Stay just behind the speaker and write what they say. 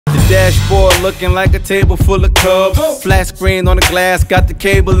Dashboard looking like a table full of cubs. Flat screen on the glass, got the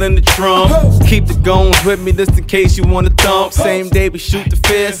cable in the trunk. Keep the goons with me just in case you wanna thump. Same day we shoot the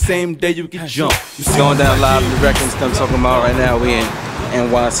fair, same day you get jumped. It's going down live in the records I'm talking about right now. We in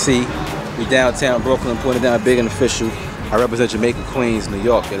NYC. We downtown Brooklyn, putting it down big and official. I represent Jamaica, Queens, New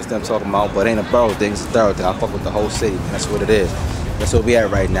York. That's what I'm talking about, but it ain't a borough thing, it's a thorough thing. I fuck with the whole city, man. That's what it is. That's where we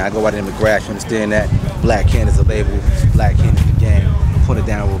at right now. I go out in the Grafh, you understand that? Black Can is a label, Black Can is the game. I'm putting it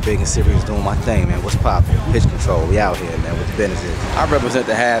down real big and serious, doing my thing, man. What's poppin'? Pitch control, we out here, man, with the business is. I represent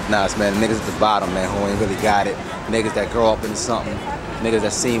the have-nots, man. The niggas at the bottom, man, who ain't really got it. Niggas that grow up into something. Niggas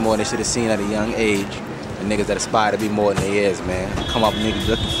that seen more than they should have seen at a young age. And niggas that aspire to be more than they is, man. Come up, niggas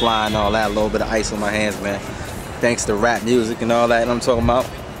looking fly and all that. A little bit of ice on my hands, man. Thanks to rap music and all that, you know what I'm talking about?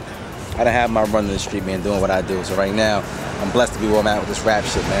 I done have my run in the street, man, doing what I do. So right now, I'm blessed to be where I'm at with this rap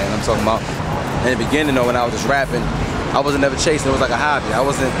shit, man. You know what I'm talking about? In the beginning, though, when I was just rapping, I wasn't ever chasing. It was like a hobby. It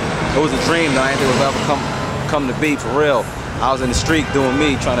was a dream, though. I didn't think it would ever come to be, for real. I was in the street doing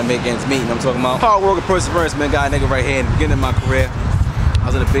me, trying to make ends meet, you know what I'm talking about? Hard work and perseverance, man. Got a nigga right here in the beginning of my career. I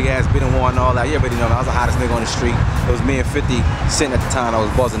was in a big ass bidding war and all that. You already know, man. I was the hottest nigga on the street. It was me and 50 Cent at the time. I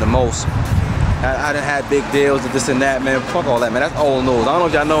was buzzing the most. I done had big deals and this and that, man. Fuck all that, man. That's old news. I don't know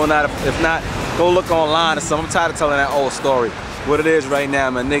if y'all know or not. If not, go look online or something. I'm tired of telling that old story. What it is right now,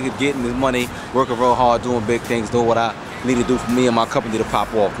 man, nigga getting his money, working real hard, doing big things, doing what I need to do for me and my company to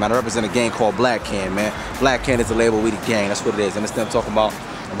pop off, man. I represent a gang called Black Can, man. Black Can is the label, we the gang. That's what it is. Understand what I'm talking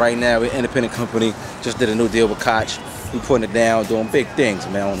about? Right now, we're an independent company. Just did a new deal with Koch. We putting it down, doing big things,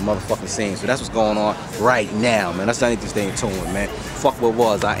 man, on the motherfucking scene. So that's what's going on right now, man. That's what I need to stay in tune with, man. Fuck what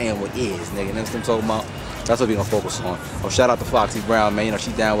was, I am what is, nigga. You know what I'm talking about? That's what we gonna focus on. Oh, shout out to Foxy Brown, man. You know,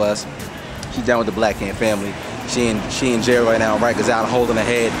 she down with us. She down with the Black Can family. She in jail right now, Rikers out holding her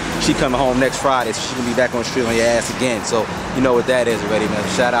head. She coming home next Friday, so she gonna be back on the street on your ass again. So you know what that is already, man.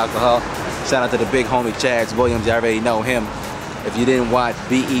 Shout out to her. Shout out to the big homie Chags Williams. You already know him. If you didn't watch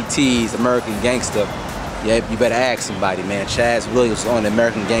BET's American Gangster, yeah, you better ask somebody, man. Chaz Williams on the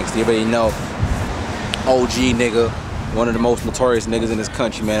American Gangster. You already know. OG nigga. One of the most notorious niggas in this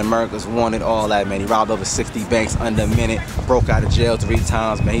country, man. America's wanted, all that, man. He robbed over 60 banks under a minute. Broke out of jail 3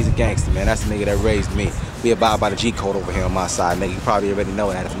 times, man. He's a gangster, man. That's the nigga that raised me. We abide by the G code over here on my side, nigga. You probably already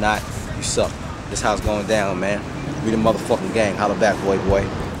know that. If not, you suck. This house going down, man. We the motherfucking gang. Holla back, boy.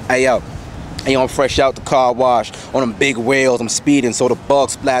 Hey, yo. Hey, I'm fresh out the car wash on them big wheels. I'm speeding, so the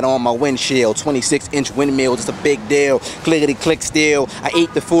bugs splat on my windshield. 26-inch windmill, just a big deal. Clickety click still. I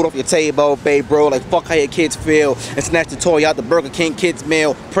ate the food off your table, babe, bro. Like fuck how your kids feel. And snatch the toy out the Burger King kids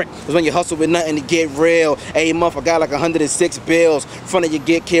meal. Prick, cause when you hustle with nothing to get real. Every month I got like 106 bills. Front of you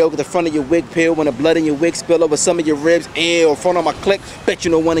get killed, the front of your wig peel. When the blood in your wig spill over some of your ribs, ill. Front of my click, bet you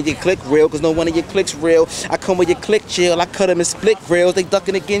know one of your click real, cause no one of your clicks real. I come with your click chill. I cut them in split grills. They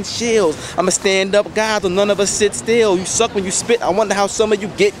ducking against shields. I'm a stand-up guy, though none of us sit still. You suck when you spit. I wonder how some of you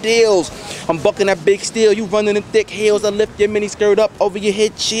get deals. I'm bucking that big steel. You running in thick heels. I lift your mini skirt up over your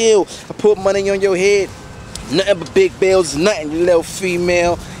head. Chill. I put money on your head. Nothing but big bills. Nothing, you little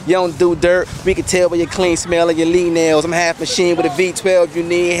female. You don't do dirt. We can tell by your clean smell and your lean nails. I'm half machine with a V12. You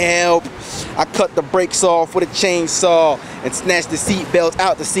need help. I cut the brakes off with a chainsaw and snatch the seat belts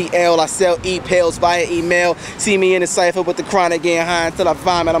out the CL. I sell e-pills via email. See me in the cypher with the chronic getting high until I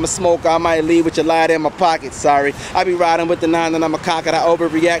vomit. I'm a smoker. I might leave with your lighter in my pocket. Sorry. I be riding with the 9 and I'm a cock it. I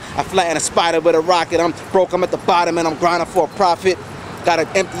overreact. I flatten a spider with a rocket. I'm broke. I'm at the bottom and I'm grinding for a profit. Got an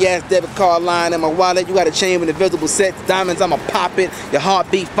empty ass debit card line in my wallet. You got a chain with invisible sets, diamonds, I'ma pop it. Your heart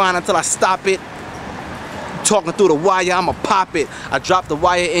beat fine until I stop it. Talking through the wire, I'ma pop it. I drop the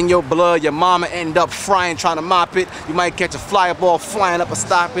wire in your blood, your mama end up frying, trying to mop it. You might catch a fireball flying up or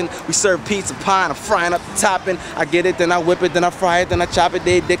stopping. We serve pizza pie and I'm frying up the topping. I get it, then I whip it, then I fry it, then I chop it.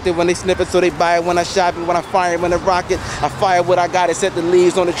 They addicted when they sniff it, so they buy it when I shop it. When I fire it, when I rock it, I fire what I got. It set the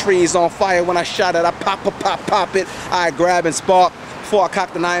leaves on the trees on fire. When I shot it, I pop it. I grab and spark. Before I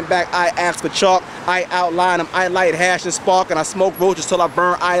cock the 9 back, I ask for chalk. I outline them, I light hash and spark, and I smoke roaches till I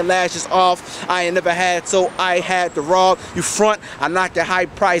burn eyelashes off. I ain't never had, so I had to rob. You front, I knock your high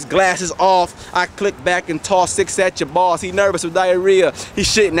price glasses off. I click back and toss 6 at your boss. He nervous with diarrhea, he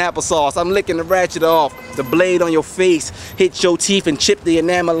shitting applesauce. I'm licking the ratchet off. The blade on your face hit your teeth and chip the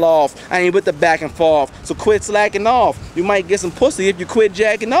enamel off. I ain't with the back and forth, so quit slacking off. You might get some pussy if you quit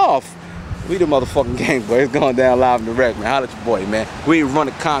jacking off. We the motherfucking gang, boy. It's going down live and direct, man. Holla at your boy, man. We ain't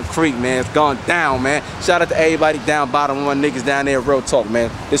running concrete, man. It's going down, man. Shout out to everybody down bottom, one niggas down there, real talk, man.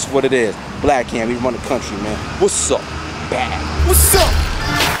 This is what it is. Black Can, we run the country, man. What's up? Bad. What's up?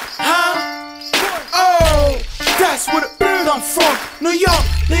 Huh? Oh, that's where the bird I'm from. New York,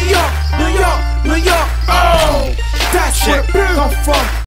 New York, New York, New York. Oh, that's where the bird I'm from.